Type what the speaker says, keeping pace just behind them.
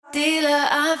Dealer,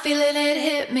 I'm feeling it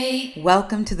hit me.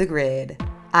 Welcome to The Grid.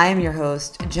 I am your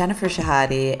host, Jennifer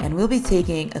Shahadi, and we'll be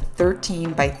taking a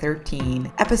 13 by 13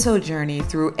 episode journey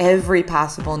through every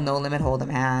possible No Limit Hold'em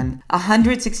hand,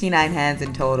 169 hands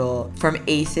in total, from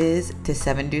aces to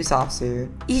 7-deuce offsuit.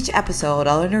 Each episode,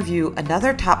 I'll interview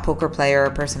another top poker player or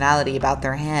personality about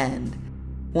their hand.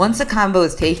 Once a combo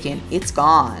is taken, it's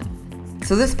gone.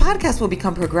 So this podcast will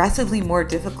become progressively more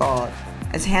difficult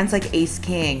as hands like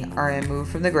Ace-King are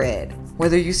removed from the grid.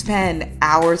 Whether you spend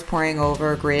hours poring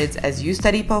over grids as you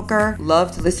study poker,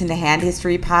 love to listen to hand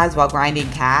history pods while grinding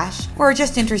cash, or are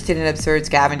just interested in absurd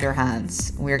scavenger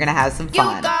hunts, we're gonna have some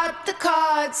fun. You got the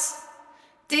cards.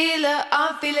 Dealer,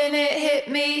 I'm feeling it hit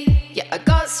me. Yeah, I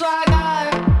got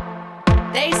swagger.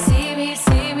 They see me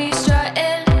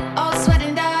strutting, all sweat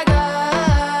and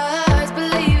daggers.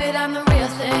 Believe it, I'm the real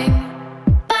thing.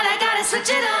 But I gotta switch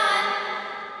it on.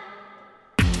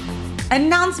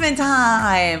 Announcement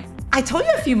time! I told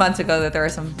you a few months ago that there are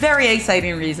some very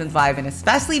exciting reasons why I've been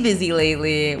especially busy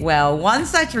lately. Well, one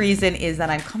such reason is that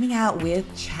I'm coming out with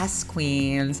Chess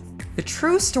Queens, the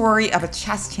true story of a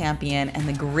chess champion and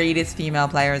the greatest female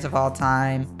players of all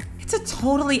time. It's a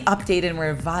totally updated and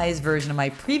revised version of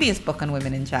my previous book on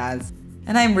women in chess,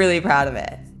 and I'm really proud of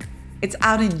it. It's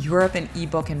out in Europe in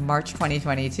ebook in March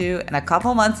 2022, and a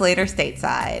couple months later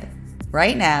stateside.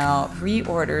 Right now,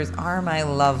 pre-orders are my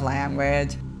love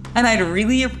language, and I'd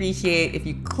really appreciate if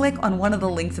you click on one of the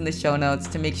links in the show notes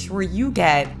to make sure you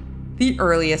get the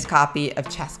earliest copy of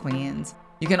Chess Queens.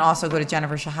 You can also go to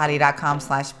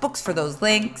jennifershahadi.com/books for those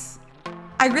links.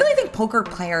 I really think poker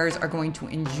players are going to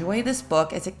enjoy this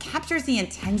book as it captures the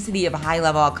intensity of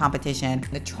high-level competition,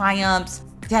 the triumphs,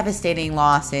 devastating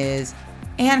losses,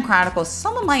 and chronicles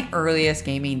some of my earliest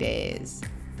gaming days.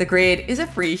 The Grid is a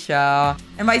free show,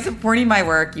 and by supporting my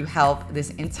work, you help this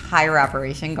entire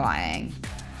operation going.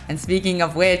 And speaking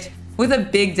of which, with a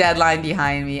big deadline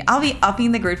behind me, I'll be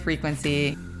upping the grid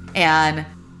frequency. And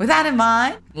with that in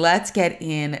mind, let's get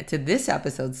into this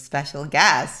episode's special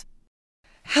guest.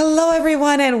 Hello,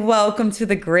 everyone, and welcome to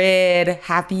The Grid.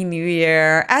 Happy New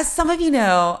Year. As some of you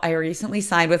know, I recently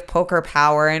signed with Poker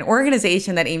Power, an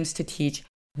organization that aims to teach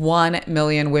 1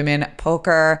 million women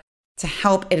poker, to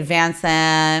help advance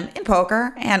them in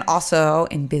poker and also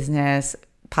in business,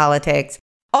 politics,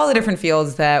 all the different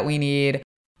fields that we need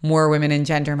more women and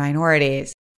gender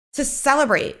minorities. To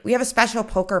celebrate, we have a special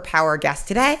Poker Power guest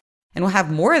today, and we'll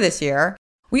have more this year.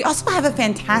 We also have a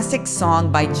fantastic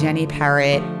song by Jenny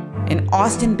Parrott, an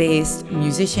Austin-based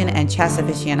musician and chess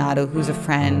aficionado who's a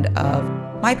friend of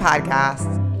my podcast.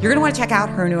 You're going to want to check out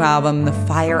her new album, The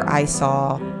Fire I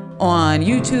Saw, on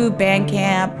YouTube,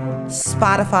 Bandcamp,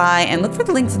 Spotify, and look for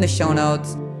the links in the show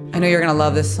notes. I know you're going to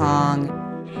love this song.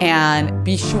 And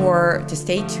be sure to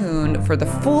stay tuned for the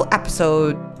full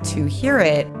episode to hear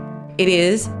it. It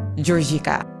is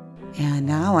Georgika. And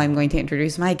now I'm going to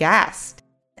introduce my guest.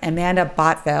 Amanda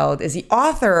Botfeld is the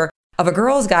author of A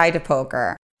Girl's Guide to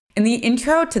Poker. In the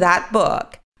intro to that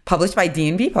book, published by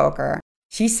D&B Poker,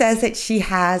 she says that she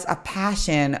has a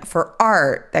passion for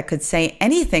art that could say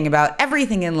anything about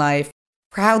everything in life,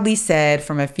 proudly said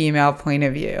from a female point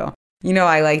of view. You know,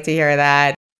 I like to hear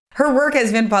that. Her work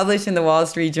has been published in the Wall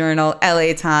Street Journal,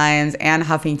 LA Times, and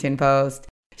Huffington Post.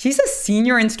 She's a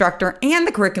senior instructor and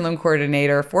the curriculum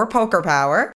coordinator for Poker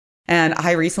Power, and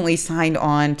I recently signed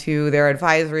on to their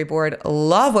advisory board.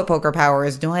 Love what Poker Power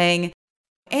is doing.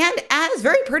 And as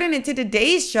very pertinent to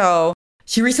today's show,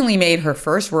 she recently made her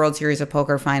first World Series of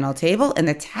Poker final table in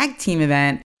the tag team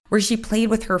event where she played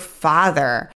with her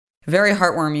father. Very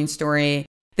heartwarming story.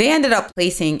 They ended up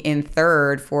placing in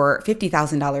third for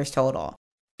 $50,000 total.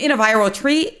 In a viral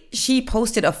tweet, she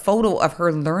posted a photo of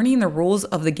her learning the rules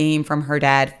of the game from her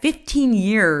dad 15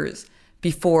 years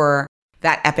before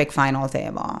that epic final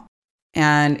table.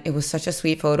 And it was such a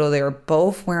sweet photo. They were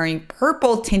both wearing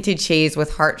purple tinted shades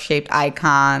with heart-shaped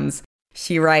icons.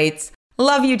 She writes,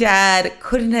 "Love you, Dad.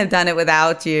 Couldn't have done it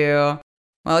without you."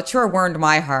 Well, it sure warmed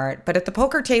my heart. But at the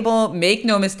poker table, make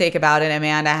no mistake about it,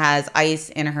 Amanda has ice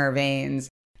in her veins.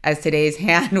 As today's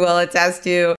hand will attest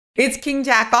to, it's King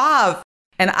Jack off.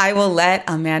 And I will let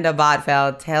Amanda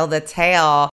Botfeld tell the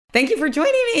tale. Thank you for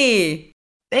joining me.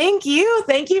 Thank you.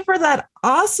 Thank you for that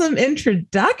awesome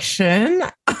introduction.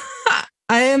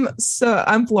 I'm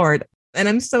floored, and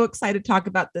I'm so excited to talk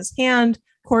about this hand.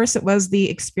 Of course, it was the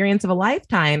experience of a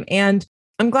lifetime. And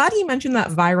I'm glad you mentioned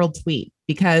that viral tweet,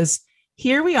 because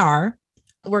here we are.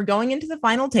 We're going into the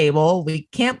final table. We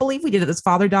can't believe we did it, this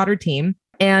father-daughter team.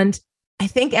 And I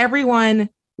think everyone,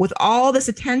 with all this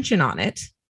attention on it,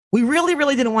 we really,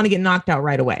 really didn't want to get knocked out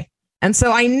right away. And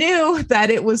so I knew that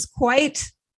it was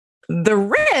quite the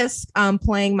risk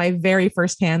playing my very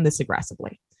first hand this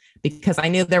aggressively because I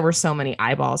knew there were so many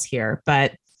eyeballs here,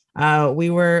 but we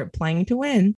were playing to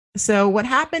win. So what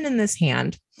happened in this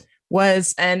hand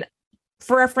was, and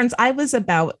for reference, I was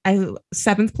about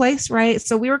seventh place, right?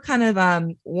 So we were kind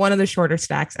of one of the shorter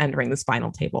stacks entering this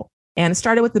final table. And it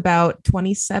started with about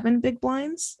 27 big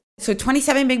blinds. So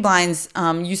 27 big blinds,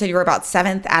 you said you were about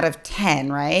seventh out of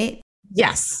 10, right?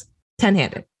 Yes,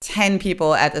 10-handed. 10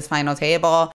 people at this final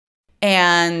table.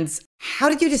 And how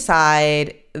did you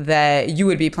decide that you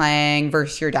would be playing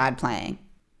versus your dad playing?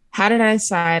 How did I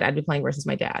decide I'd be playing versus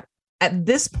my dad? At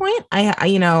this point, I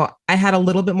had a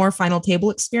little bit more final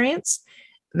table experience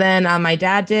than my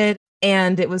dad did.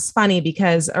 And it was funny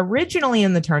because originally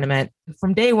in the tournament,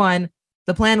 from day one,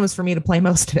 the plan was for me to play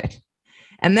most of it.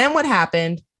 And then what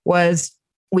happened was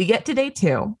we get to day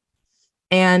two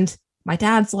and my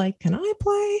dad's like, can I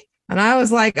play? And I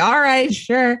was like, all right,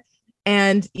 sure.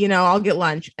 And, I'll get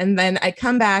lunch. And then I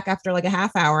come back after like a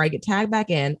half hour, I get tagged back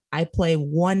in. I play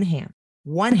one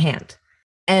hand.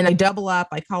 And I double up.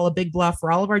 I call a big bluff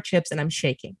for all of our chips and I'm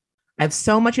shaking. I have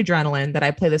so much adrenaline that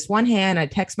I play this one hand. I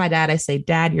text my dad. I say,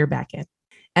 Dad, you're back in.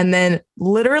 And then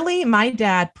literally my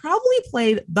dad probably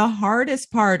played the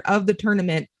hardest part of the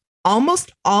tournament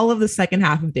almost all of the second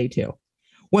half of day two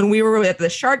when we were at the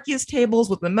Sharkiest tables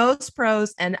with the most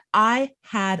pros. And I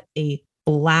had a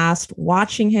blast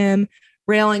watching him,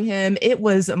 railing him. It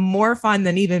was more fun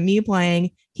than even me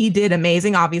playing. He did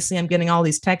amazing. Obviously, I'm getting all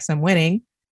these texts. I'm winning.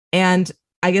 And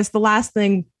I guess the last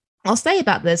thing I'll say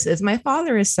about this is my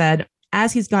father has said,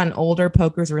 as he's gotten older,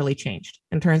 poker's really changed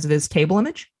in terms of his table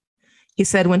image. He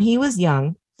said when he was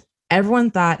young,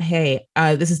 everyone thought, hey,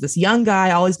 this is this young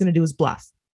guy. All he's going to do is bluff.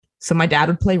 So my dad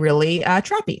would play really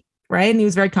trappy, right? And he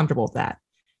was very comfortable with that.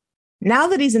 Now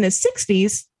that he's in his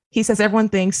 60s, he says everyone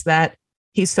thinks that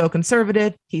he's so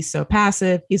conservative. He's so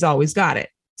passive. He's always got it.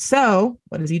 So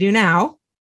what does he do now?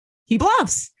 He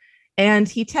bluffs. And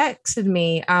he texted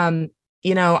me,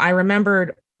 I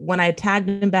remembered when I tagged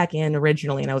him back in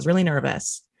originally and I was really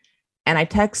nervous. And I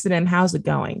texted him, how's it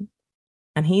going?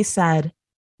 And he said,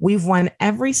 we've won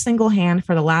every single hand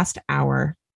for the last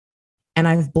hour. And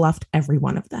I've bluffed every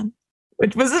one of them,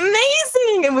 which was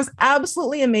amazing. It was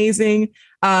absolutely amazing.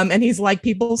 And he's like,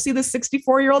 people see the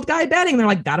 64-year-old guy betting. They're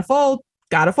like, gotta fold.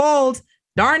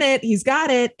 Darn it. He's got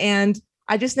it. And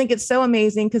I just think it's so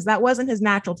amazing because that wasn't his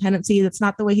natural tendency. That's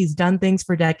not the way he's done things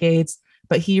for decades.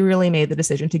 But he really made the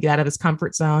decision to get out of his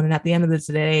comfort zone. And at the end of the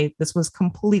day, this was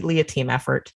completely a team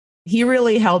effort. He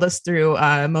really held us through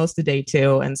most of day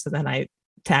two. And so then I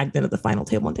tagged into the final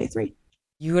table on day three.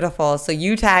 Beautiful. So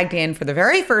you tagged in for the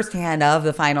very first hand of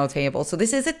the final table. So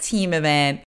this is a team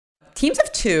event. Teams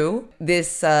of two.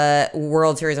 This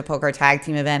World Series of Poker tag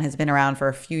team event has been around for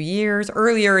a few years.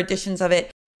 Earlier editions of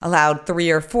it allowed 3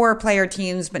 or 4 player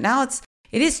teams, but now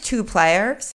it is 2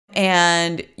 players.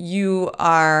 And you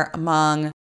are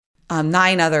among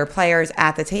 9 other players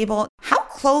at the table. How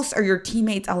close are your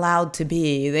teammates allowed to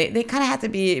be? They kind of have to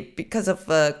be, because of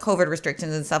COVID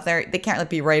restrictions and stuff, they can't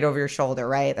be right over your shoulder,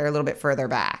 right? They're a little bit further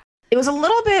back. It was a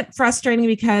little bit frustrating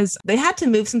because they had to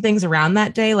move some things around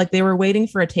that day. Like they were waiting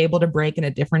for a table to break in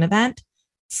a different event.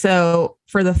 So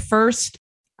for the first,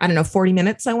 40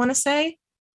 minutes, I want to say,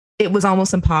 it was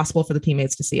almost impossible for the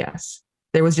teammates to see us.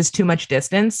 There was just too much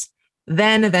distance.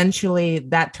 Then eventually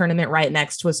that tournament right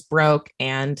next to us broke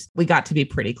and we got to be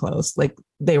pretty close. Like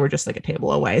they were just like a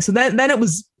table away. So then it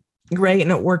was great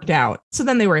and it worked out. So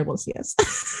then they were able to see us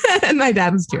and my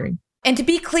dad was cheering. And to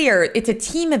be clear, it's a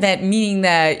team event, meaning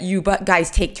that you guys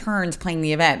take turns playing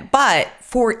the event. But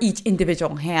for each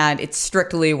individual hand, it's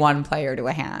strictly one player to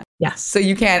a hand. Yes. So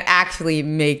you can't actually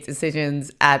make decisions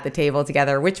at the table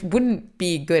together, which wouldn't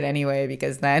be good anyway,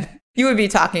 because then you would be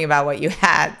talking about what you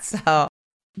had. So,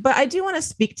 but I do want to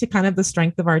speak to kind of the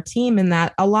strength of our team in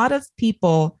that a lot of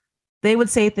people, they would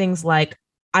say things like,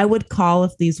 I would call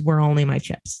if these were only my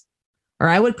chips. Or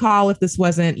I would call if this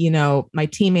wasn't, my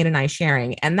teammate and I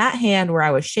sharing. And that hand where I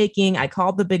was shaking, I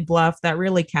called the big bluff that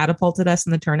really catapulted us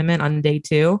in the tournament on day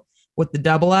 2 with the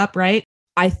double up, right?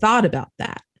 I thought about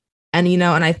that. And,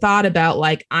 and I thought about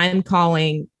like, I'm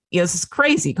calling, this is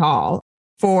crazy call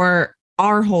for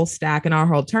our whole stack and our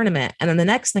whole tournament. And then the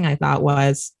next thing I thought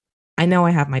was, I know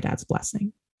I have my dad's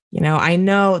blessing. I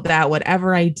know that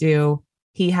whatever I do,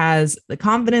 he has the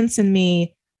confidence in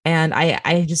me. And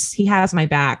he has my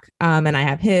back and I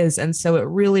have his. And so it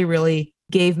really, really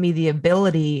gave me the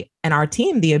ability and our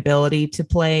team the ability to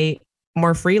play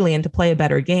more freely and to play a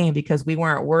better game because we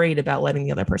weren't worried about letting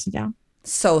the other person down.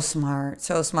 So smart,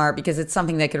 because it's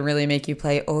something that can really make you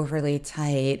play overly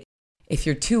tight. If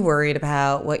you're too worried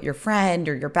about what your friend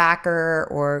or your backer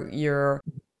or your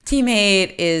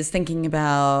teammate is thinking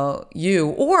about you,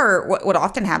 or what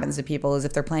often happens to people is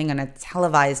if they're playing on a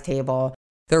televised table,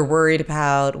 they're worried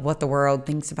about what the world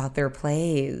thinks about their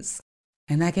plays.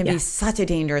 And that can be such a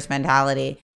dangerous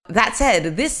mentality. That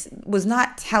said, this was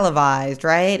not televised,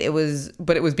 right?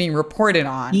 But it was being reported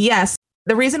on. Yes.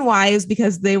 The reason why is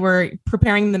because they were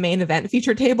preparing the main event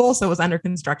feature table, so it was under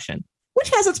construction, which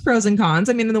has its pros and cons.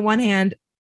 I mean, on the one hand,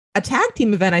 a tag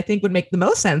team event, I think, would make the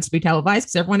most sense to be televised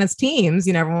because everyone has teams,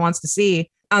 everyone wants to see.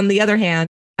 On the other hand,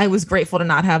 I was grateful to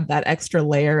not have that extra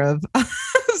layer of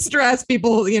stress,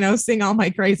 people, seeing all my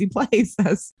crazy plays.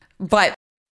 But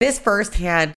this first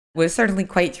hand was certainly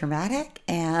quite dramatic,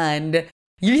 and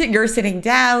you're sitting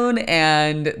down,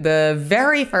 and the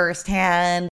very first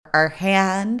hand, our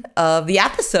hand of the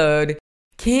episode,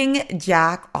 King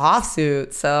Jack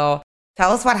Offsuit. So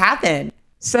tell us what happened.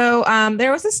 So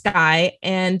there was this guy,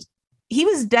 and he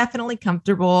was definitely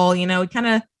comfortable. He kind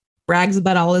of brags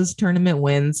about all his tournament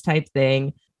wins type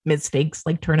thing, mid-stakes,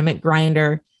 like tournament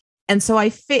grinder. And so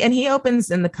and he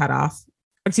opens in the cutoff,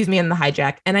 in the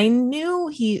hijack. And I knew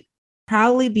he'd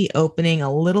probably be opening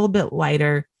a little bit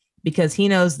lighter because he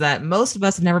knows that most of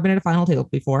us have never been at a final table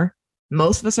before.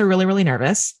 Most of us are really, really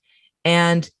nervous.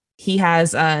 And he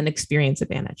has an experience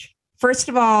advantage. First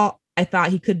of all, I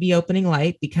thought he could be opening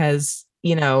light because,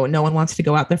 no one wants to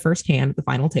go out their first hand at the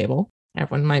final table.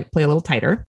 Everyone might play a little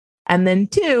tighter. And then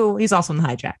 2, he's also in the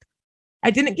hijack.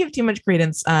 I didn't give too much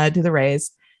credence to the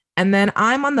raise. And then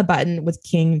I'm on the button with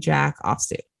King Jack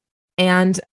Offsuit.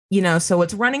 And, so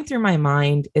what's running through my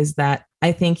mind is that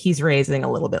I think he's raising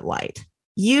a little bit light.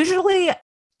 Usually,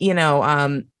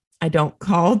 I don't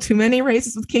call too many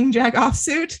raises with King Jack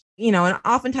Offsuit, and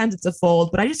oftentimes it's a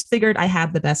fold, but I just figured I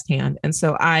had the best hand. And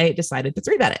so I decided to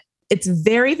 3-bet it. It's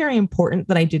very, very important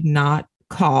that I did not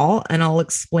call, and I'll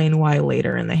explain why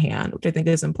later in the hand, which I think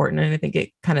is important. And I think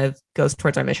it kind of goes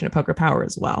towards our mission of Poker Power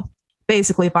as well.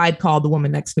 Basically, if I'd called, the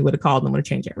woman next to me would have called and would have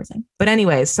changed everything. But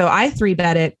anyways, so I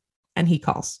 3-bet it and he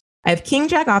calls. I have King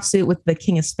Jack Offsuit with the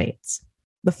King of Spades.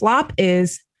 The flop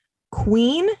is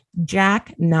Queen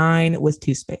Jack 9 with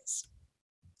 2 spades.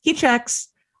 He checks.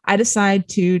 I decide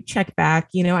to check back.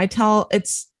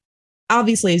 It's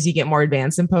obviously as you get more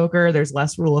advanced in poker, there's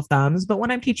less rule of thumbs. But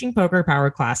when I'm teaching Poker Power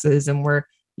classes and we're,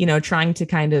 trying to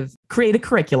kind of create a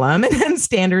curriculum and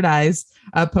standardize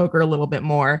poker a little bit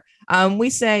more, we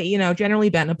say, generally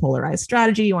bet in a polarized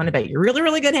strategy. You want to bet your really,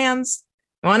 really good hands.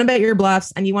 You want to bet your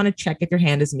bluffs, and you want to check if your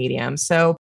hand is medium.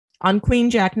 So on Queen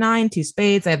Jack 9, 2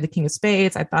 spades, I have the King of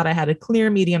Spades. I thought I had a clear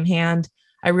medium hand.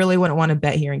 I really wouldn't want to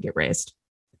bet here and get raised.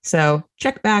 So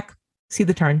check back, see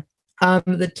the turn.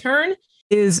 The turn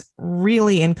is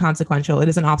really inconsequential. It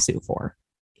is an offsuit 4.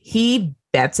 He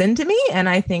bets into me, and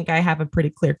I think I have a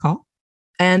pretty clear call.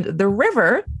 And the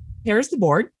river, here's the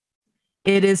board.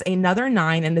 It is another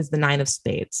 9 and is the 9 of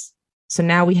spades. So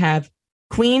now we have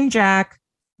Queen Jack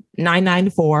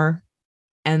 994,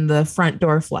 and the front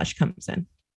door flush comes in.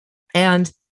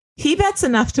 And he bets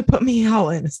enough to put me all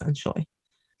in, essentially.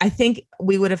 I think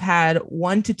we would have had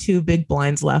 1 to 2 big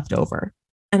blinds left over.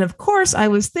 And of course, I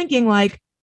was thinking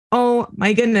oh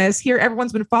my goodness, here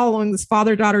everyone's been following this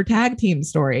father-daughter tag team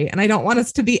story. And I don't want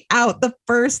us to be out the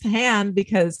first hand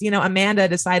because, Amanda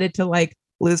decided to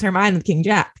lose her mind with King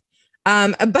Jack.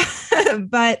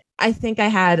 But I think I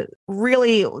had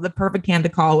really the perfect hand to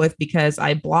call with because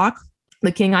I block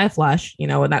the King Eye flush,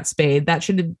 with that spade. That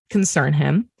should concern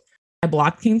him. I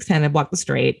blocked King's 10, I blocked the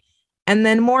straight. And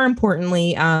then more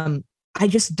importantly, I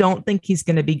just don't think he's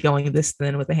going to be going this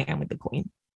thin with a hand with the queen.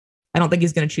 I don't think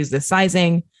he's going to choose this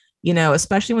sizing,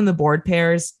 especially when the board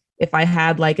pairs. If I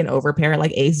had an overpair,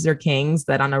 like aces or kings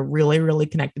that on a really, really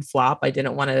connected flop, I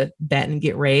didn't want to bet and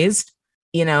get raised.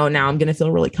 Now I'm going to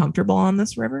feel really comfortable on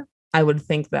this river. I would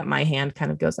think that my hand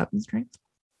kind of goes up in strength.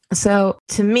 So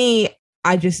to me,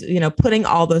 I just, putting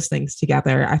all those things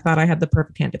together, I thought I had the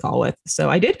perfect hand to call with. So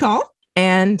I did call.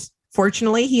 And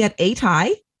fortunately, he had 8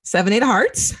 high, 7, 8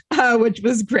 hearts, which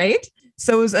was great.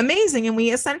 So it was amazing. And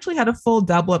we essentially had a full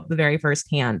double up the very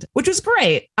first hand, which was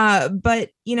great.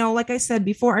 But, like I said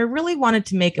before, I really wanted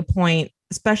to make a point,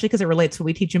 especially because it relates to what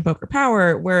we teach in Poker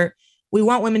Power, where we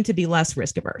want women to be less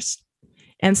risk averse.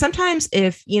 And sometimes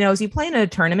if, as you play in a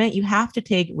tournament, you have to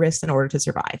take risks in order to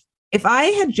survive. If I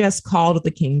had just called with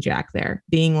the King Jack there,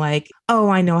 being oh,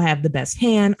 I know I have the best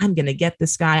hand. I'm going to get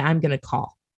this guy. I'm going to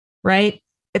call, right?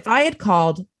 If I had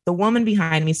called, the woman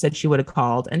behind me said she would have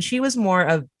called, and she was more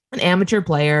of an amateur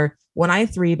player. When I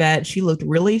 3-bet, she looked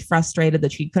really frustrated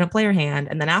that she couldn't play her hand.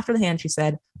 And then after the hand, she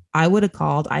said, I would have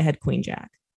called. I had Queen Jack.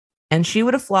 And she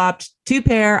would have flopped 2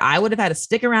 pair. I would have had to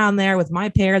stick around there with my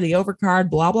pair, the overcard,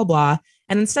 blah, blah, blah.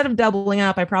 And instead of doubling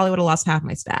up, I probably would have lost half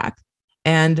my stack.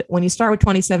 And when you start with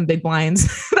 27 big blinds,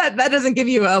 that doesn't give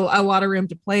you a lot of room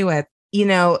to play with.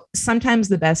 Sometimes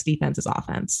the best defense is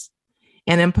offense.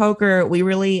 And in poker, we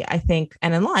really, I think,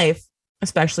 and in life,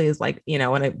 especially is like,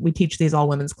 when we teach these all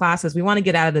women's classes, we want to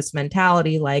get out of this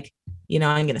mentality like, I'm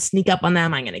going to sneak up on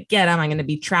them. I'm going to get them. I'm going to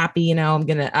be trappy, I'm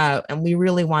going to, and we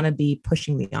really want to be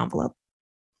pushing the envelope.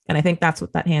 And I think that's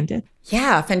what that hand did.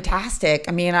 Yeah, fantastic.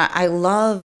 I mean, I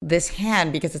love this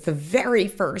hand because it's the very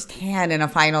first hand in a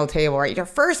final table, right? Your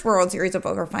first World Series of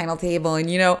Poker final table.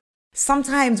 And,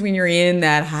 sometimes when you're in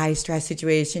that high stress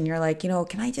situation, you're like,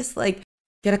 can I just like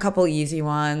get a couple easy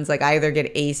ones, like either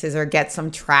get aces or get some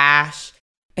trash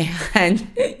and,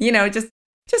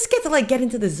 just get to like get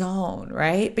into the zone,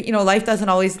 right? But, life doesn't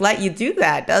always let you do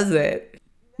that, does it?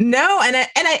 No. And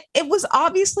it was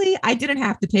obviously, I didn't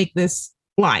have to take this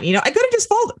line. I could have just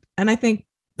folded. And I think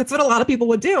that's what a lot of people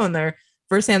would do in their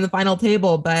first hand, the final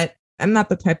table. But I'm not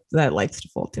the type that likes to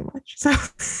fold too much. So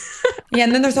yeah.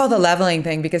 And then there's all the leveling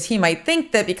thing, because he might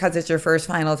think that because it's your first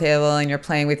final table and you're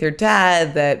playing with your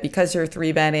dad, that because you're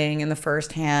 3-betting in the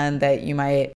first hand, that you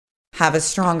might have a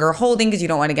stronger holding because you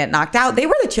don't want to get knocked out. They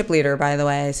were the chip leader, by the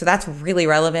way. So that's really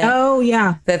relevant. Oh,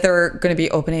 yeah. That they're going to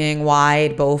be opening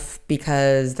wide, both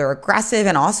because they're aggressive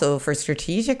and also for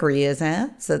strategic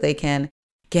reasons, so they can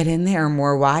get in there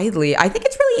more widely. I think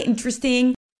it's really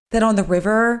interesting that on the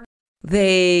river,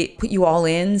 they put you all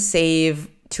in, save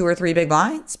 2 or 3 big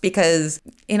blinds, because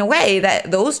in a way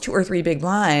that those 2 or 3 big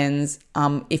blinds,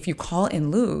 if you call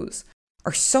and lose,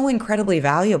 are so incredibly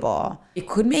valuable. It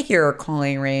could make your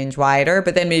calling range wider,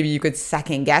 but then maybe you could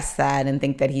second guess that and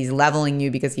think that he's leveling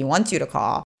you because he wants you to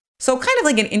call. So kind of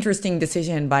like an interesting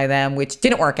decision by them, which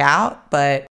didn't work out,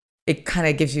 but it kind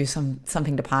of gives you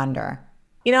something to ponder.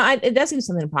 It does give you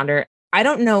something to ponder. I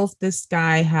don't know if this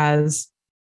guy has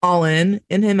all in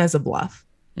him as a bluff.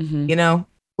 Mm-hmm.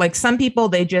 Like some people,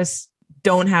 they just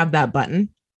don't have that button.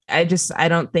 I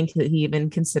don't think that he even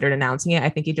considered announcing it. I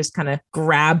think he just kind of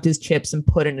grabbed his chips and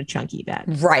put in a chunky bet.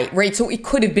 Right. So it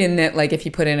could have been that like if he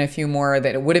put in a few more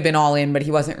that it would have been all in, but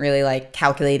he wasn't really like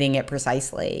calculating it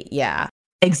precisely. Yeah.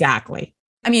 Exactly.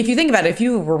 I mean, if you think about it, if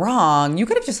you were wrong, you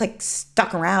could have just like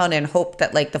stuck around and hoped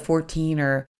that like the 14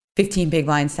 or 15 big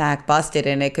blind stack busted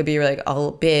and it could be like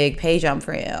a big pay jump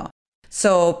for you.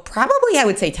 So probably I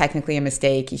would say technically a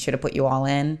mistake. He should have put you all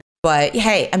in. But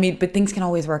hey, I mean, but things can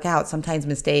always work out. Sometimes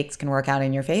mistakes can work out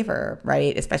in your favor,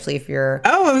 right? Especially if you're...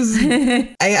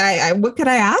 I what could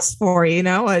I ask for?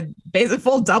 A basic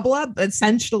full double up,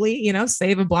 essentially,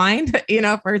 save a blind,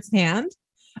 first hand.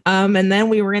 And then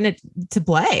we were in it to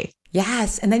play.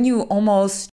 Yes. And then you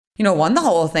almost, won the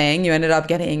whole thing. You ended up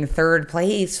getting 3rd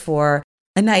place for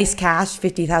a nice cash,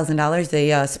 $50,000.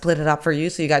 They split it up for you.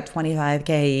 So you got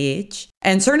 $25K each.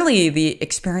 And certainly the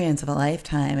experience of a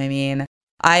lifetime. I mean,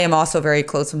 I am also very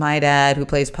close with my dad who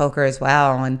plays poker as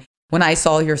well. And when I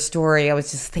saw your story, I was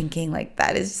just thinking like,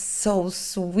 that is so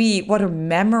sweet. What a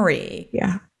memory.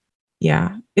 Yeah.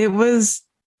 Yeah. It was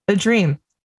a dream,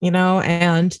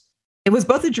 and it was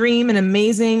both a dream and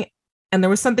amazing. And there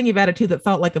was something about it too that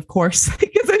felt like, of course,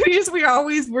 because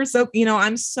we're so,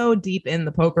 I'm so deep in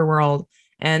the poker world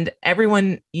and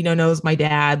everyone, knows my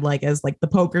dad, like as like the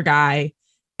poker guy.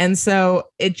 And so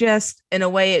it just, in a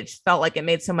way, it felt like it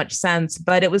made so much sense.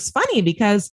 But it was funny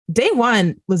because day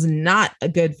one was not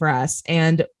good for us.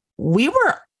 And we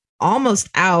were almost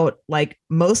out like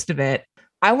most of it.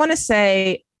 I want to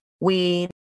say we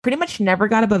pretty much never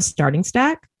got above starting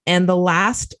stack. And the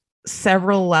last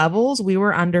several levels, we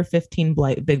were under 15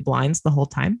 big blinds the whole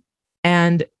time.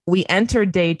 And we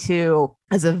entered day 2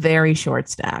 as a very short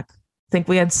stack. I think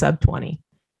we had sub 20.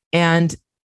 And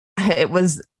it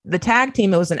was the tag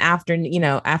team. It was an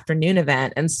afternoon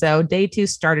event. And so day 2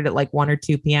 started at like 1 or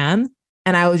 2 p.m.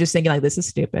 And I was just thinking like, this is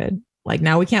stupid. Like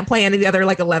now we can't play any of the other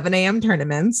like 11 a.m.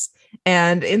 tournaments.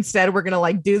 And instead we're going to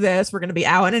like do this. We're going to be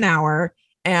out in an hour.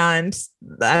 And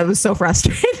I was so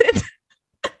frustrated.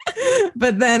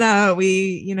 But then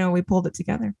we pulled it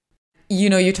together.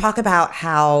 You talk about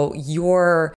how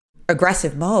your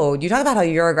aggressive mode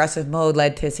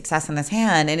led to success in this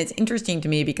hand. And it's interesting to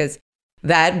me because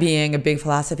that being a big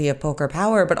philosophy of poker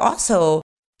power, but also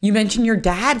you mentioned your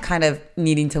dad kind of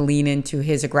needing to lean into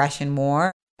his aggression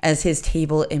more as his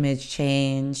table image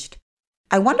changed.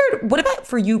 I wondered, what about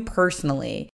for you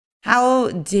personally?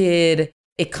 How did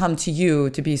it come to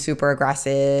you to be super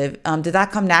aggressive? Did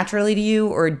that come naturally to you,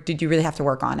 or did you really have to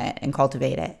work on it and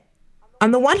cultivate it?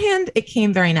 On the one hand, it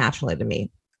came very naturally to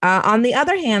me. On the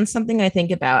other hand, something I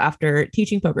think about after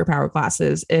teaching poker power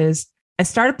classes is I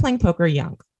started playing poker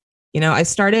young.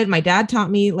 My dad taught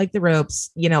me like the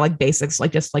ropes, like basics,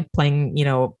 like just like playing,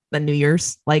 the New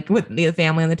Year's, like with the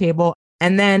family on the table.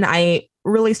 And then I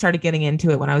really started getting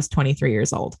into it when I was 23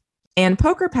 years old. And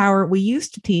Poker Power, we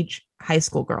used to teach high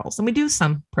school girls, and we do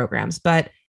some programs, but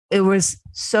it was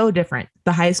so different.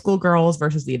 The high school girls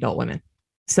versus the adult women.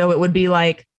 So it would be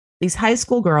like these high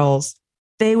school girls,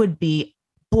 they would be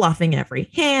bluffing every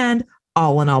hand,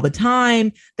 all in all the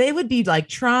time. They would be like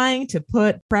trying to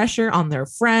put pressure on their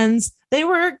friends. They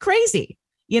were crazy,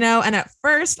 and at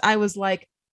first I was like,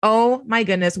 oh my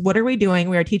goodness, what are we doing?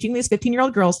 We are teaching these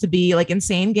 15-year-old girls to be like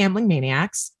insane gambling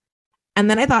maniacs. And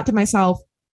then I thought to myself,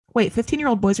 wait,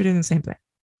 15-year-old boys are doing the same thing.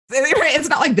 It's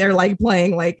not like they're like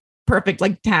playing like perfect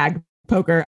like tag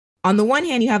poker. On the one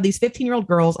hand, you have these 15-year-old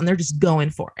girls and they're just going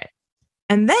for it.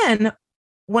 And then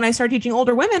when I started teaching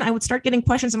older women, I would start getting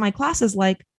questions in my classes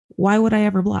like, why would I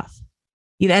ever bluff?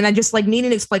 And I just like needing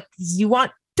to explain, you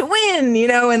want to win,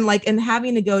 and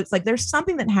having to go, it's like there's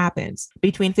something that happens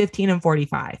between 15 and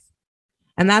 45.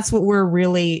 And that's what we're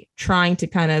really trying to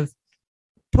kind of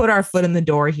put our foot in the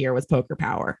door here with Poker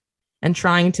Power, and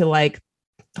trying to like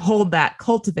hold that,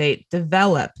 cultivate,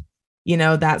 develop,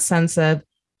 that sense of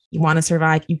you want to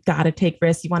survive, you got to take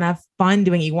risks, you want to have fun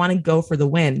doing it, you want to go for the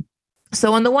win.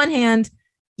 So on the one hand,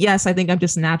 yes, I think I'm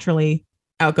just naturally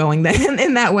outgoing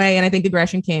in that way. And I think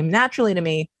aggression came naturally to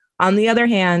me. On the other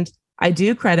hand, I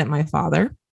do credit my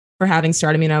father for having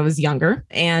started me when I was younger.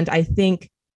 And I think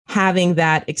having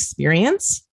that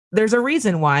experience, there's a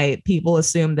reason why people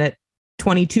assume that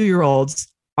 22-year-olds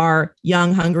are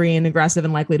young, hungry, and aggressive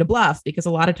and likely to bluff, because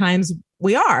a lot of times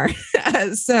we are.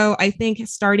 So I think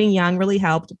starting young really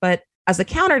helped. But as a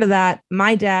counter to that,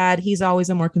 my dad, he's always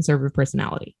a more conservative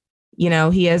personality.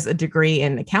 He has a degree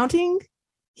in accounting.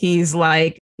 He's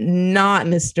like not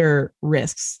Mr.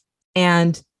 Risks.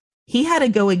 And he had to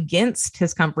go against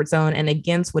his comfort zone and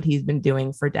against what he's been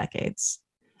doing for decades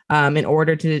in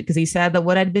order to, because he said that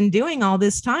what I'd been doing all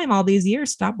this time, all these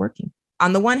years, stopped working.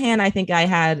 On the one hand, I think I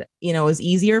had, it was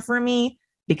easier for me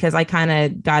because I kind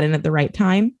of got in at the right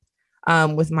time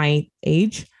with my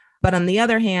age. But on the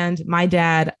other hand, my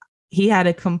dad, he had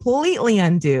to completely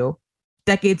undo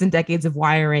decades and decades of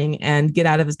wiring and get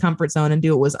out of his comfort zone and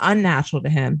do what was unnatural to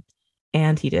him.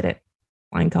 And he did it.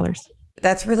 Flying colors.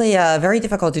 That's really very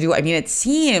difficult to do. I mean, it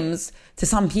seems to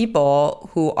some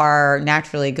people who are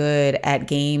naturally good at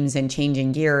games and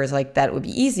changing gears, like that would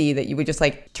be easy, that you would just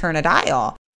like turn a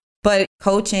dial. But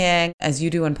coaching, as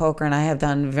you do in poker, and I have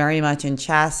done very much in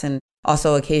chess and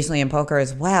also occasionally in poker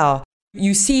as well,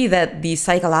 you see that these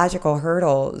psychological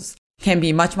hurdles can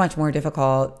be much, much more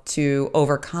difficult to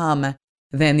overcome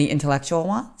than the intellectual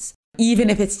ones, even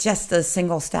if it's just a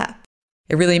single step.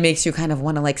 It really makes you kind of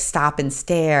want to like stop and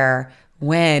stare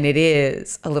when it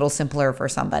is a little simpler for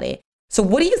somebody. So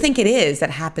what do you think it is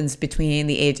that happens between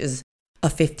the ages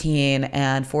of 15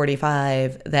 and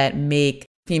 45 that make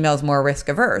females more risk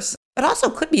averse? It also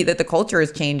could be that the culture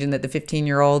has changed and that the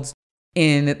 15-year-olds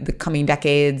in the coming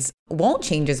decades won't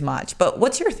change as much. But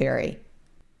what's your theory?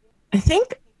 I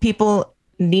think people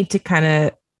need to kind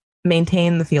of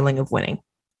maintain the feeling of winning.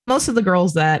 Most of the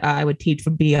girls that I would teach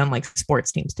would be on like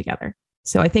sports teams together.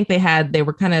 So I think they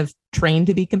were kind of trained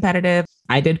to be competitive.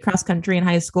 I did cross country in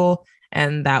high school,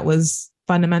 and that was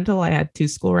fundamental. I had 2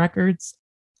 school records,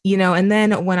 and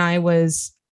then when I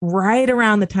was right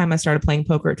around the time I started playing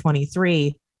poker at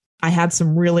 23, I had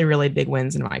some really, really big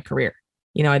wins in my career.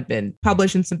 I'd been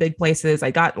published in some big places. I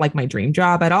got like my dream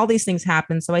job. I had all these things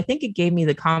happen. So I think it gave me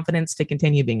the confidence to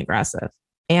continue being aggressive.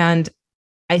 And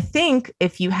I think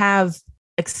if you have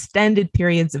extended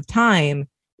periods of time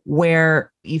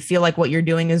where you feel like what you're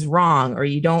doing is wrong, or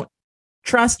you don't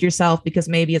trust yourself because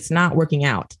maybe it's not working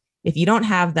out, if you don't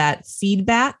have that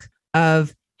feedback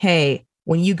of, hey,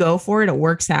 when you go for it, it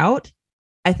works out,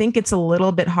 I think it's a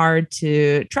little bit hard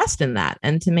to trust in that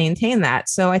and to maintain that.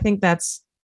 So I think that's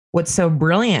what's so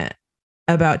brilliant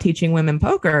about teaching women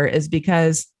poker, is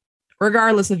because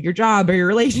regardless of your job or your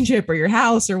relationship or your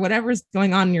house or whatever's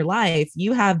going on in your life,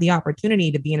 you have the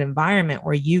opportunity to be in an environment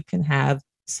where you can have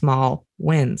small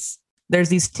wins. There's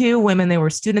these 2 women, they were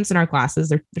students in our classes,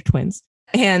 they're twins,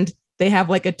 and they have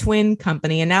like a twin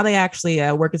company, and now they actually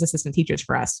work as assistant teachers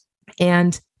for us.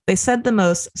 And they said the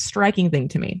most striking thing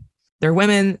to me. They're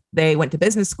women, they went to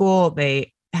business school,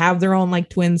 they have their own like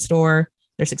twin store,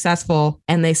 they're successful.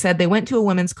 And they said they went to a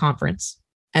women's conference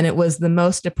and it was the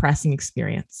most depressing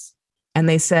experience. And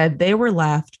they said they were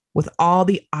left with all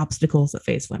the obstacles that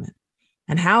face women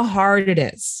and how hard it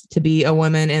is to be a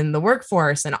woman in the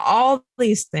workforce and all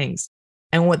these things.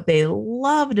 And what they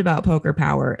loved about Poker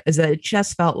Power is that it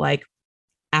just felt like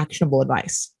actionable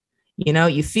advice.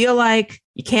 You feel like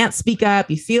you can't speak up,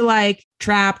 you feel like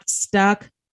trapped, stuck,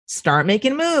 start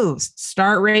making moves,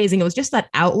 start raising. It was just that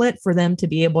outlet for them to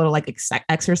be able to like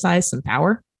exercise some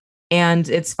power. And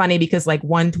it's funny because like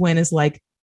one twin is like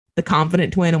the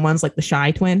confident twin and one's like the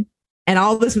shy twin. And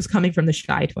all this was coming from the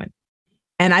shy twin.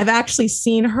 And I've actually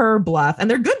seen her bluff, and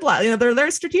they're good bluff. They're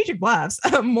strategic bluffs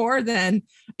more than,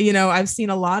 I've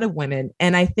seen a lot of women.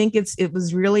 And I think it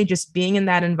was really just being in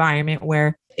that environment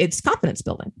where it's confidence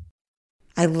building.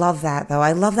 I love that though.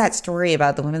 I love that story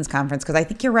about the women's conference because I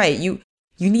think you're right. You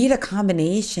need a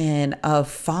combination of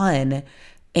fun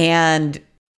and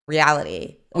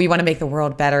reality. We want to make the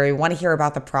world better. We want to hear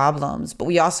about the problems, but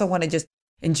we also want to just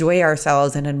enjoy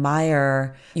ourselves and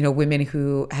admire, women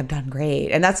who have done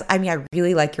great. And I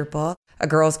really like your book, A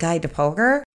Girl's Guide to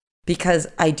Poker, because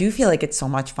I do feel like it's so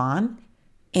much fun.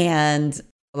 And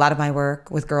a lot of my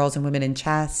work with girls and women in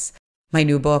chess, my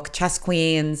new book, Chess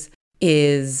Queens,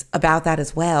 is about that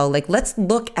as well. Like, let's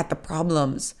look at the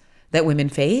problems that women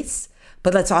face,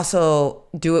 but let's also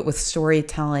do it with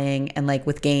storytelling and like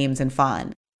with games and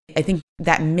fun. I think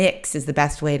that mix is the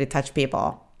best way to touch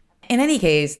people. In any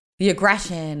case, the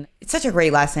aggression, it's such a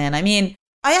great lesson. I mean,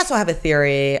 I also have a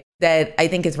theory that I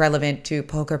think is relevant to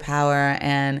poker power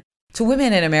and to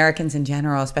women and Americans in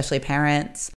general, especially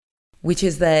parents, which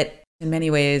is that in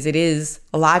many ways it is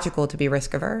illogical to be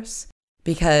risk averse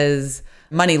because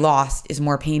money lost is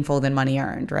more painful than money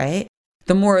earned, right?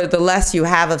 The less you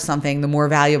have of something, the more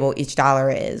valuable each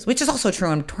dollar is, which is also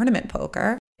true in tournament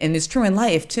poker and is true in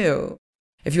life too.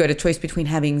 If you had a choice between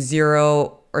having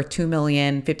 0 or 2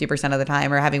 million 50% of the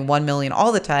time or having 1 million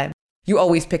all the time, you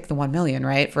always pick the 1 million,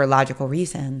 right? For logical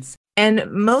reasons. And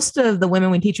most of the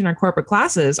women we teach in our corporate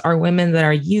classes are women that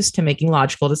are used to making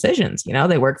logical decisions.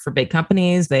 They work for big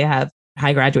companies, they have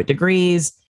high graduate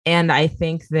degrees, and I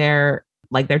think they're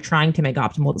trying to make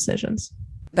optimal decisions.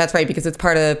 That's right, because it's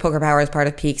part of Poker Power is part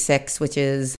of Peak Six, which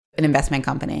is an investment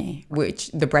company, which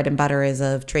the bread and butter is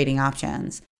of trading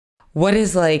options. What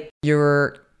is like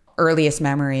your earliest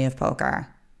memory of poker?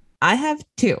 I have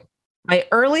two. My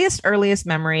earliest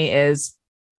memory is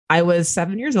I was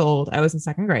 7 years old. I was in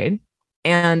second grade.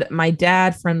 And my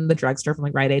dad from the drugstore from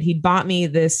like Rite Aid, he bought me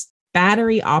this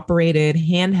battery operated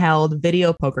handheld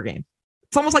video poker game.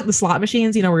 It's almost like the slot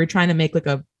machines, where you're trying to make like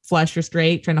a flush or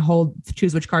straight, trying to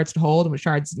choose which cards to hold and which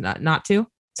cards not to.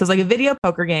 So it's like a video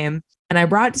poker game. And I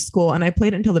brought it to school and I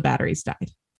played it until the batteries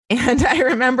died. And I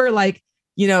remember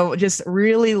just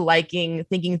really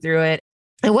thinking through it.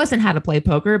 It wasn't how to play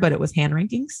poker, but it was hand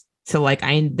rankings. So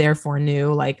I therefore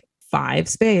knew 5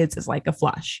 spades is like a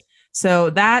flush. So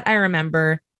that I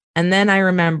remember. And then I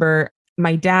remember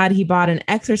my dad, he bought an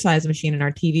exercise machine in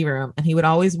our TV room and he would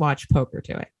always watch poker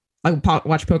to it.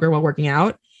 Watch poker while working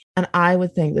out. And I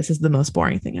would think this is the most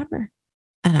boring thing ever.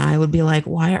 And I would be like,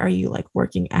 why are you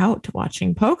working out to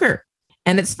watching poker?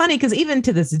 And it's funny because even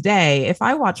to this day, if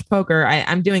I watch poker,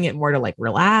 I'm doing it more to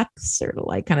relax or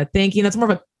to kind of think, it's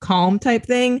more of a calm type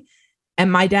thing.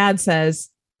 And my dad says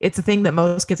it's a thing that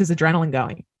most gets his adrenaline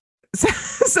going.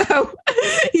 So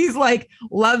he's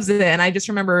loves it. And I just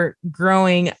remember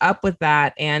growing up with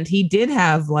that. And he did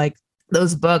have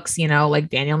those books, like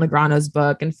Daniel Negreanu's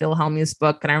book and Phil Hellmuth's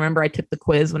book. And I remember I took the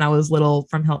quiz when I was little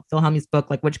from Phil Hellmuth's book,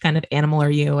 which kind of animal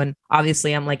are you? And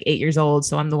obviously I'm 8 years old.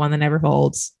 So I'm the one that never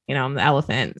folds, I'm the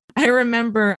elephant. I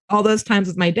remember all those times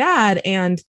with my dad.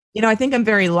 And, I think I'm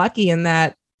very lucky in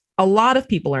that a lot of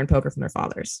people learn poker from their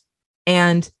fathers.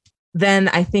 And then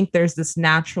I think there's this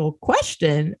natural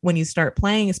question when you start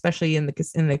playing, especially in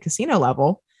the casino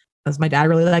level, was my dad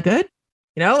really that good?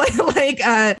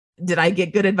 Did I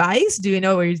get good advice? Do you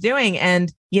know what he's doing?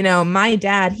 And, my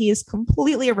dad, he is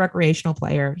completely a recreational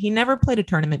player. He never played a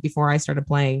tournament before I started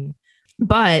playing,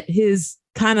 but his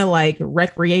kind of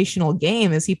recreational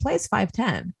game is he plays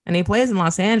 510 and he plays in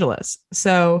Los Angeles.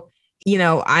 So,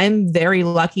 I'm very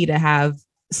lucky to have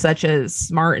such a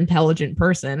smart, intelligent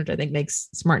person, which I think makes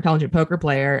smart, intelligent poker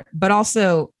player, but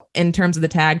also in terms of the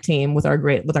tag team with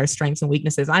our strengths and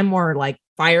weaknesses, I'm more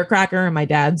firecracker and my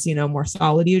dad's, more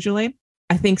solid usually.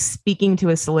 I think speaking to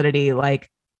his solidity,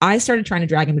 I started trying to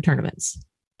drag him to tournaments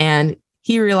and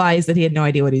he realized that he had no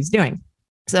idea what he was doing.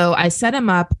 So I set him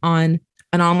up on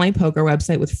an online poker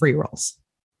website with free rolls.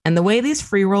 And the way these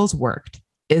free rolls worked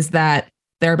is that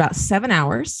they're about 7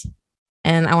 hours.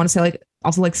 And I want to say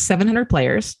also 700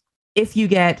 players. If you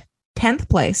get 10th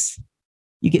place,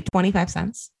 you get 25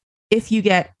 cents. If you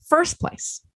get first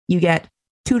place, you get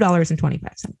 $2.25.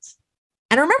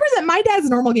 And remember that my dad's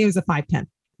normal game is a 510.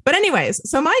 But anyways,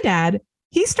 so my dad,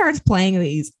 he starts playing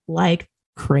these like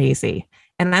crazy.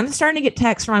 And I'm starting to get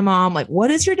texts from my mom,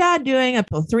 what is your dad doing up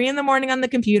till 3 a.m. on the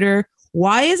computer?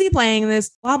 Why is he playing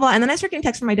this? Blah, blah. And then I start getting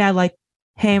texts from my dad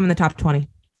hey, I'm in the top 20.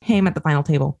 Hey, I'm at the final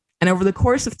table. And over the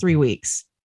course of 3 weeks,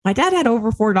 my dad had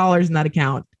over $4 in that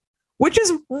account which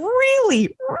is really,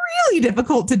 really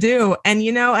difficult to do. And,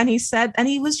 and he said, and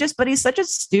he was just, but he's such a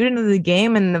student of the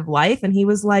game and of life. And he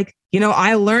was like,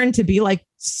 I learned to be like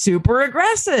super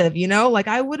aggressive, like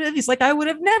he's like, I would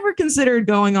have never considered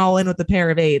going all in with a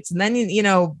pair of eights. And then,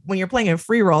 when you're playing a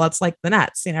free roll, that's like the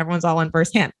nuts, everyone's all in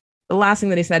first hand. The last thing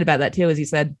that he said about that too, is he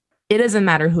said, it doesn't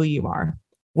matter who you are.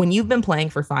 When you've been playing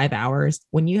for 5 hours,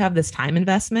 when you have this time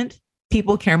investment,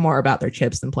 people care more about their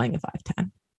chips than playing a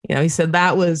 5-10. He said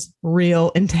that was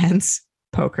real intense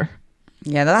poker.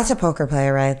 Yeah, that's a poker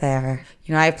player right there.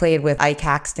 I played with Ike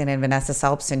Caxton and Vanessa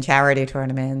Selps in charity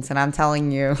tournaments, and I'm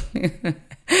telling you,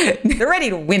 they're ready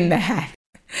to win that.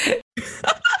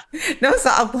 No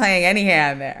stop playing any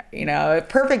hand there.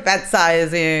 Perfect bet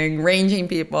sizing, ranging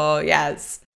people.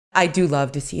 Yes. I do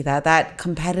love to see that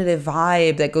competitive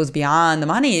vibe that goes beyond the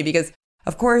money, because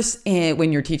of course,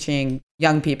 when you're teaching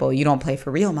young people, you don't play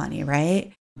for real money,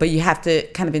 right? But you have to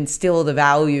kind of instill the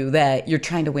value that you're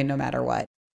trying to win no matter what.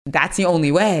 That's the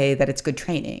only way that it's good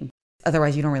training.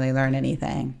 Otherwise, you don't really learn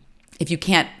anything. If you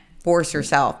can't force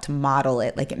yourself to model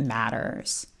it like it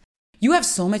matters. You have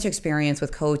so much experience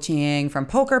with coaching from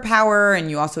Poker Power, and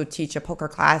you also teach a poker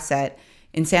class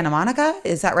in Santa Monica.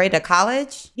 Is that right? At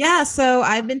college? Yeah. So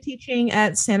I've been teaching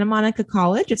at Santa Monica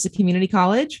College. It's a community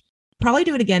college. Probably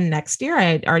do it again next year.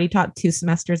 I already taught 2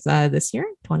 semesters this year,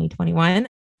 2021,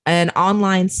 an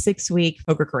online 6-week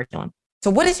poker curriculum. So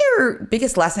what is your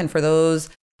biggest lesson for those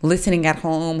listening at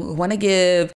home who want to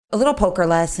give a little poker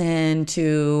lesson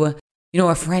to,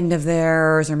 a friend of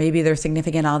theirs or maybe their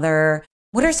significant other?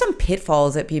 What are some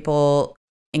pitfalls that people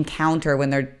encounter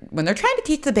when they're trying to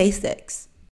teach the basics?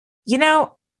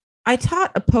 I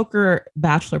taught a poker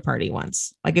bachelor party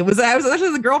once. I was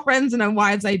actually the girlfriends and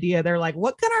wives' idea. They're like,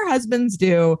 what can our husbands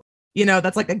do?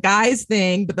 That's like a guy's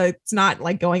thing, but it's not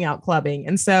like going out clubbing.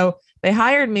 And so they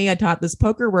hired me. I taught this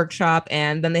poker workshop,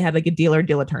 and then they had like a dealer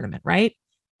tournament, right?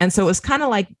 And so it was kind of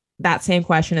like that same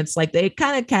question. It's like they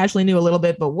kind of casually knew a little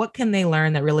bit, but what can they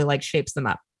learn that really like shapes them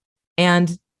up?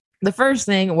 And the first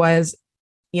thing was,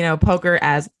 poker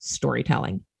as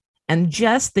storytelling. And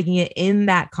just thinking it in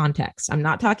that context. I'm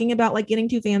not talking about like getting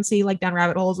too fancy, like down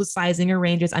rabbit holes with sizing or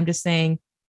ranges. I'm just saying,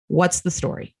 what's the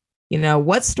story?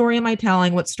 What story am I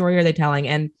telling? What story are they telling?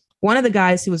 And one of the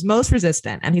guys who was most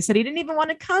resistant, and he said he didn't even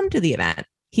want to come to the event.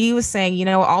 He was saying,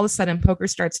 all of a sudden poker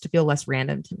starts to feel less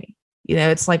random to me.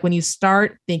 It's like when you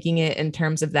start thinking it in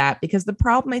terms of that, because the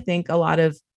problem I think a lot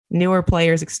of newer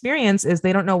players experience is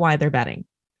they don't know why they're betting.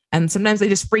 And sometimes they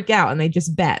just freak out and they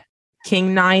just bet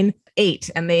King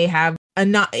 9-8 and they have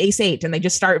ace 8 and they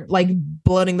just start like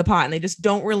bloating the pot and they just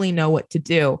don't really know what to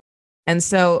do. And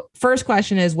so first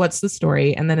question is, what's the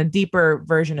story? And then a deeper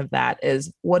version of that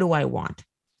is, what do I want?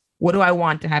 What do I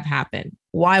want to have happen?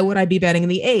 Why would I be betting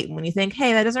the 8? When you think,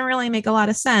 hey, that doesn't really make a lot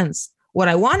of sense. What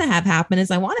I want to have happen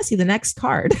is I want to see the next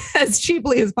card as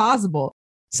cheaply as possible.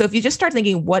 So if you just start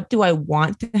thinking, what do I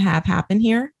want to have happen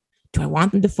here? Do I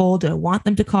want them to fold? Do I want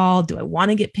them to call? Do I want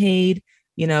to get paid?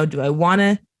 Do I want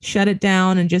to shut it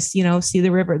down and just, see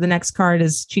the next card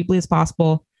as cheaply as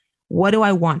possible? What do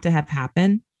I want to have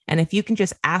happen? And if you can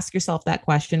just ask yourself that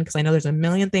question, because I know there's a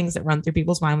million things that run through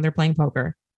people's mind when they're playing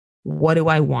poker. What do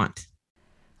I want?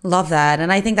 Love that.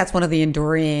 And I think that's one of the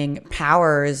enduring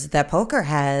powers that poker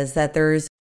has, that there's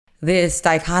this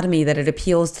dichotomy that it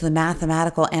appeals to the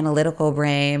mathematical, analytical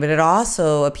brain, but it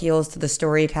also appeals to the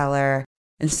storyteller.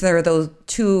 And so there are those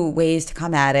two ways to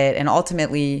come at it. And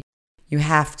ultimately, you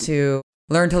have to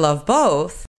learn to love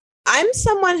both. I'm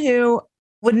someone who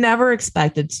would never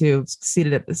expected to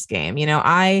succeed at this game.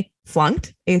 I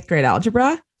flunked 8th grade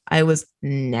algebra. I was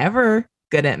never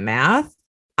good at math.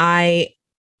 I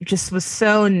just was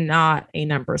so not a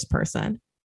numbers person.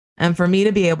 And for me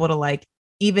to be able to like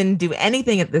even do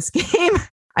anything at this game,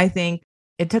 I think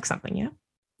it took something. Yeah.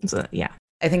 So, yeah.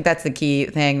 I think that's the key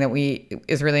thing that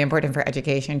is really important for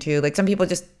education too. Like some people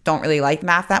just don't really like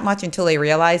math that much until they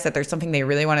realize that there's something they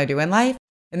really want to do in life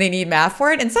and they need math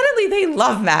for it. And suddenly they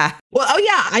love math. Well, oh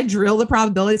yeah. I drill the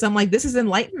probabilities. I'm like, this is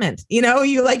enlightenment.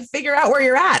 You like figure out where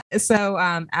you're at. So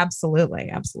absolutely.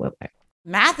 Absolutely.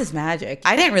 Math is magic.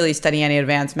 I didn't really study any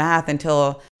advanced math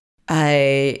until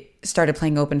I started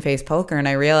playing open-faced poker. And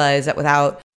I realized that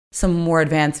without some more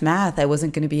advanced math, I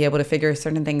wasn't going to be able to figure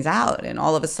certain things out. And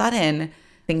all of a sudden,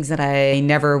 things that I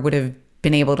never would have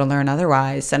been able to learn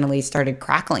otherwise suddenly started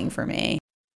crackling for me.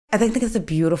 I think that's a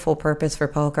beautiful purpose for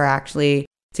poker, actually,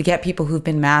 to get people who've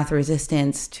been math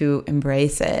resistant to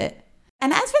embrace it.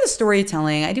 And as for the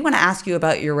storytelling, I do want to ask you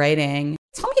about your writing.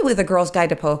 Tell me, with A Girl's Guide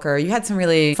to Poker, you had some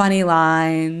really funny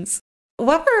lines.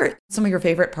 What were some of your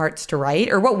favorite parts to write?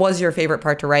 Or what was your favorite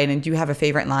part to write? And do you have a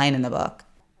favorite line in the book?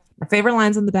 My favorite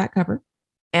line's on the back cover.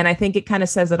 And I think it kind of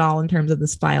says it all in terms of the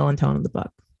style and tone of the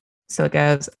book. So it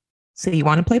goes, so you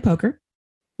want to play poker?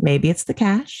 Maybe it's the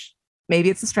cash. Maybe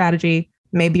it's the strategy.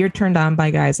 Maybe you're turned on by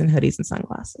guys in hoodies and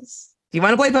sunglasses. If you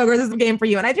want to play poker, this is the game for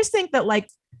you. And I just think that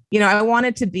I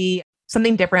wanted to be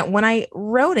something different. When I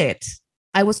wrote it,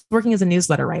 I was working as a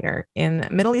newsletter writer in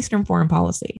Middle Eastern foreign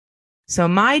policy. So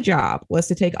my job was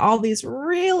to take all these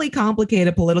really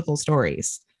complicated political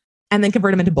stories and then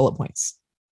convert them into bullet points.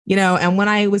 And when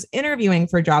I was interviewing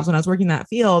for jobs, when I was working in that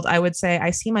field, I would say,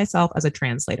 I see myself as a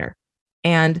translator.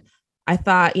 And I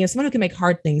thought, someone who can make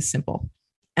hard things simple.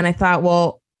 And I thought,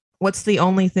 well, what's the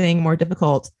only thing more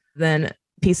difficult than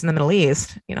peace in the Middle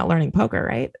East, learning poker,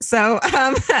 right? So,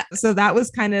 so that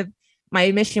was kind of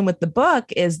my mission with the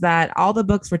book, is that all the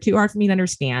books were too hard for me to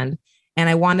understand. And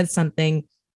I wanted something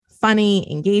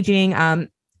funny, engaging. And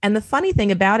the funny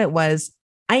thing about it was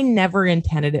I never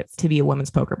intended it to be a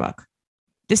women's poker book.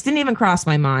 Just didn't even cross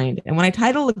my mind. And when I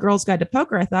titled The Girl's Guide to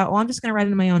Poker, I thought, well, I'm just going to write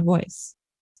it in my own voice.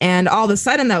 And all of a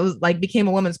sudden that was became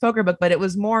a women's poker book, but it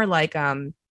was more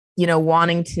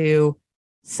wanting to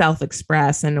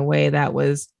self-express in a way that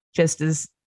was just as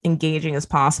engaging as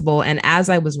possible. And as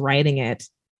I was writing it,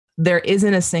 there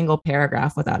isn't a single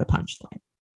paragraph without a punchline.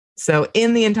 So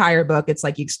in the entire book, it's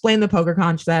like you explain the poker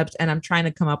concept and I'm trying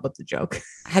to come up with the joke.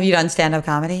 Have you done stand-up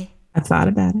comedy? I thought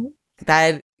about it.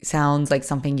 That sounds like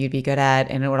something you'd be good at,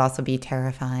 and it would also be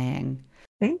terrifying.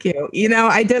 Thank you.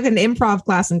 I did an improv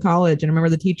class in college, and I remember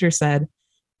the teacher said,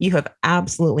 you have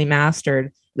absolutely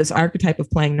mastered this archetype of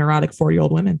playing neurotic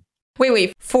 40-year-old women.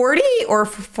 Wait, 40 or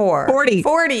 4? 40.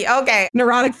 40, okay.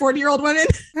 Neurotic 40-year-old women?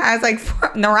 I was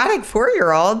like, neurotic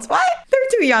 4-year-olds? What?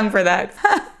 They're too young for that.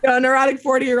 No, neurotic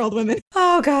 40-year-old women.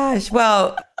 Oh, gosh.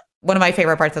 Well, one of my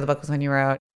favorite parts of the book was when you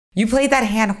wrote, you played that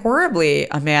hand horribly,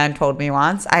 a man told me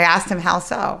once. I asked him how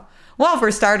so. Well, for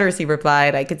starters, he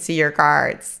replied, I could see your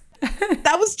cards.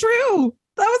 That was true.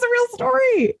 That was a real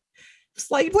story. It's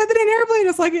like, you played the damn airplane.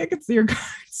 It's like, I could see your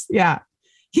cards. Yeah.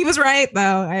 He was right, though.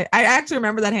 I actually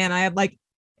remember that hand. I had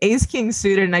ace king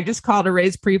suited, and I just called a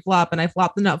raise pre-flop, and I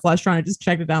flopped the nut flush draw, and I just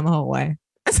checked it down the whole way.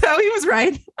 So he was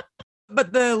right.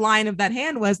 But the line of that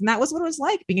hand was, and that was what it was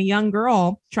like being a young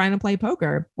girl trying to play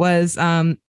poker, was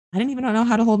I didn't even know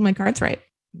how to hold my cards right.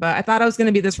 But I thought I was going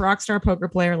to be this rock star poker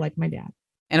player like my dad.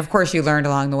 And of course, you learned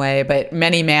along the way, but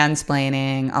many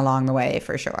mansplaining along the way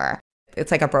for sure.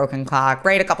 It's like a broken clock,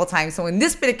 right? A couple times. So in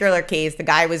this particular case, the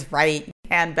guy was right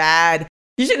and bad.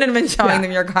 You shouldn't have been showing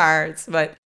them your cards.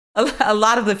 But a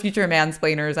lot of the future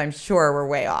mansplainers, I'm sure, were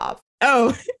way off.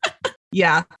 Oh,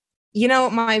 yeah.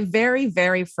 My very,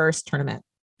 very first tournament,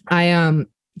 I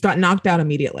got knocked out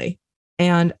immediately.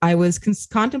 And I was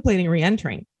contemplating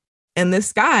re-entering. And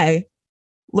this guy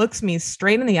looks me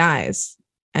straight in the eyes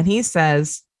and he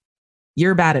says,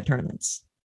 you're bad at tournaments.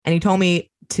 And he told me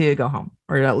to go home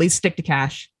or at least stick to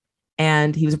cash.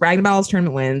 And he was bragging about all his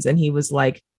tournament wins. And he was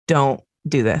like, don't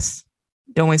do this.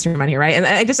 Don't waste your money. Right. And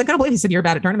I couldn't believe he said you're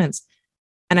bad at tournaments.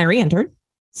 And I re-entered.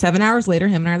 7 hours later,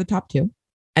 him and I are the top 2.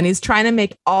 And he's trying to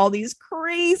make all these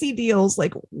crazy deals,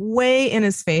 way in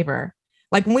his favor.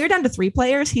 When we were down to 3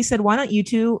 players, he said, why don't you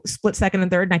 2 split second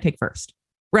and third and I take first?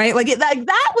 Right.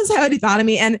 That was how he thought of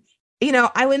me. And, in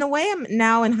a way, I'm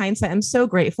now in hindsight, I'm so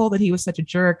grateful that he was such a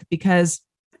jerk because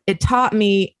it taught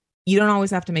me you don't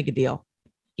always have to make a deal.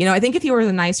 I think if he were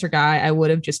a nicer guy, I would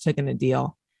have just taken a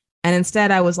deal. And instead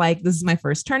I was like, this is my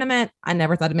first tournament. I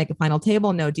never thought to make a final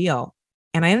table, no deal.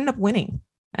 And I ended up winning.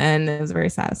 And it was very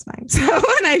satisfying. So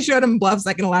when I showed him bluff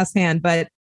second to last hand, but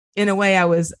in a way I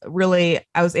was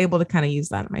able to kind of use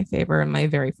that in my favor in my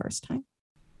very first time.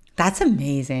 That's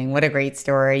amazing. What a great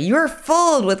story. You're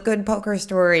filled with good poker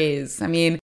stories. I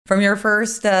mean, from your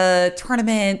first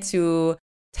tournament to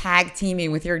tag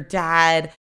teaming with your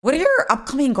dad, what are your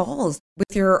upcoming goals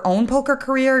with your own poker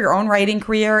career, your own writing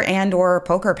career, and or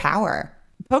Poker Power?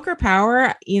 Poker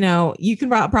Power, you can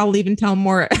probably even tell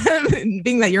more,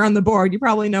 being that you're on the board, you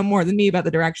probably know more than me about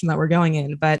the direction that we're going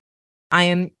in. But I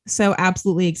am so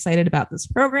absolutely excited about this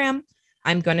program.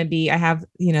 I have,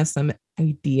 some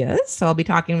ideas. So I'll be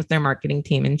talking with their marketing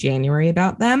team in January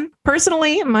about them.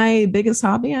 Personally, my biggest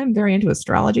hobby, I'm very into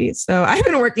astrology. So I've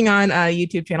been working on a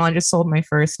YouTube channel. I just sold my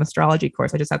first astrology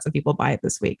course. I just had some people buy it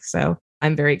this week. So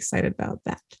I'm very excited about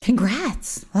that.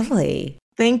 Congrats. Lovely.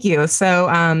 Thank you. So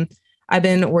I've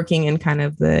been working in kind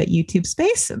of the YouTube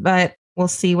space, but we'll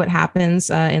see what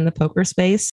happens in the poker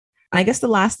space. I guess the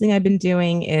last thing I've been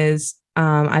doing is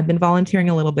I've been volunteering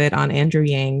a little bit on Andrew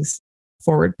Yang's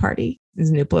Forward Party,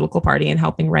 his new political party, and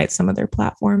helping write some of their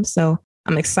platforms. So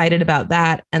I'm excited about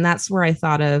that. And that's where I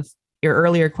thought of your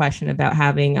earlier question about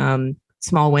having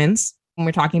small wins. When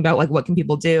we're talking about what can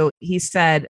people do, he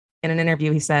said in an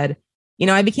interview,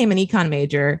 I became an econ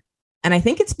major, and I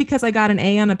think it's because I got an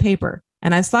A on a paper.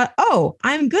 And I thought, oh,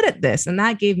 I'm good at this. And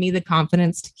that gave me the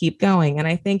confidence to keep going. And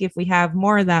I think if we have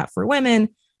more of that for women,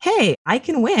 hey, I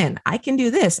can win. I can do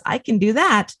this. I can do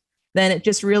that. Then it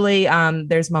just really,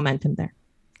 there's momentum there.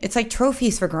 It's like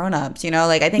trophies for grown-ups,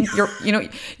 like I think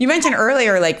you mentioned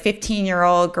earlier, like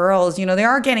 15-year-old girls, they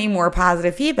are getting more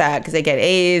positive feedback because they get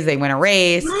A's, they win a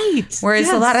race. Right. Whereas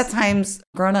a lot of times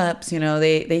grown-ups,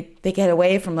 they get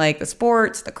away from like the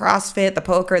sports, the CrossFit, the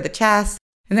poker, the chess.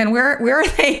 And then where are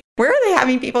they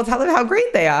having people tell them how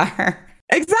great they are?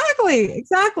 Exactly.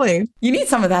 You need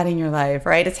some of that in your life,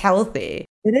 right? It's healthy.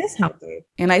 It is healthy.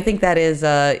 And I think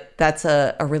that's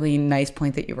a really nice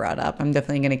point that you brought up. I'm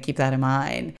definitely going to keep that in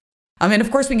mind. And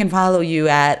of course, we can follow you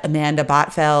at Amanda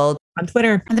Botfeld on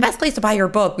Twitter. And the best place to buy your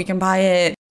book, we can buy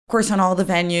it, of course, on all the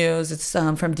venues. It's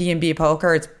from D&B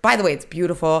Poker. By the way, it's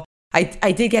beautiful.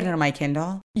 I did get it on my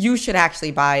Kindle. You should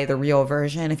actually buy the real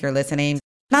version if you're listening.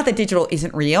 Not that digital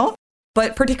isn't real,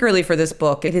 but particularly for this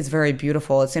book, it is very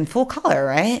beautiful. It's in full color,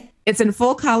 right? It's in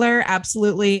full color.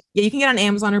 Absolutely. Yeah, you can get it on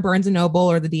Amazon or Barnes & Noble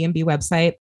or the D&B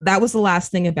website. That was the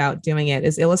last thing about doing it,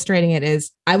 is illustrating it.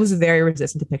 Is I was very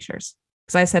resistant to pictures.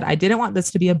 Because I said, I didn't want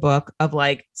this to be a book of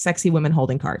like sexy women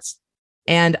holding cards.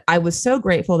 And I was so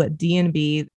grateful that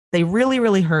D&B, they really,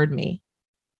 really heard me.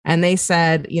 And they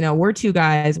said, we're two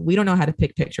guys. We don't know how to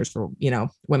pick pictures for,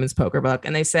 women's poker book.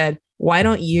 And they said, why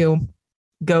don't you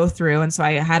go through? And so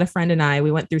I had a friend and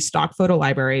we went through stock photo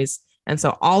libraries. And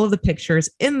so all of the pictures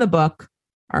in the book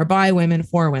are by women,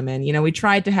 for women. We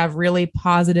tried to have really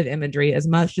positive imagery as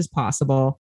much as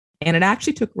possible. And it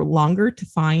actually took longer to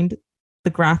find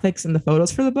the graphics and the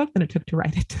photos for the book than it took to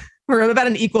write it, for about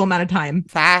an equal amount of time.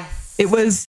 Fast. It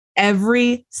was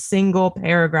every single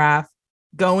paragraph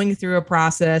going through a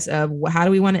process of how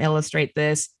do we want to illustrate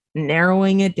this,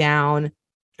 narrowing it down.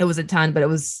 It was a ton, but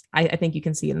I think you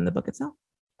can see it in the book itself.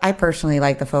 I personally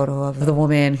like the photo of the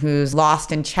woman who's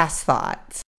lost in chess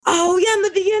thoughts. Oh yeah, in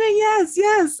the beginning,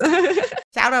 yes.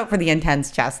 Shout out for the intense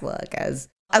chess look, as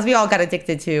we all got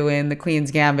addicted to in The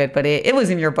Queen's Gambit, but it was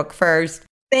in your book first.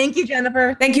 Thank you,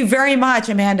 Jennifer. Thank you very much,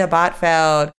 Amanda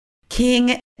Botfeld.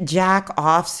 King Jack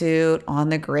Offsuit on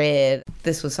the Grid.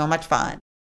 This was so much fun.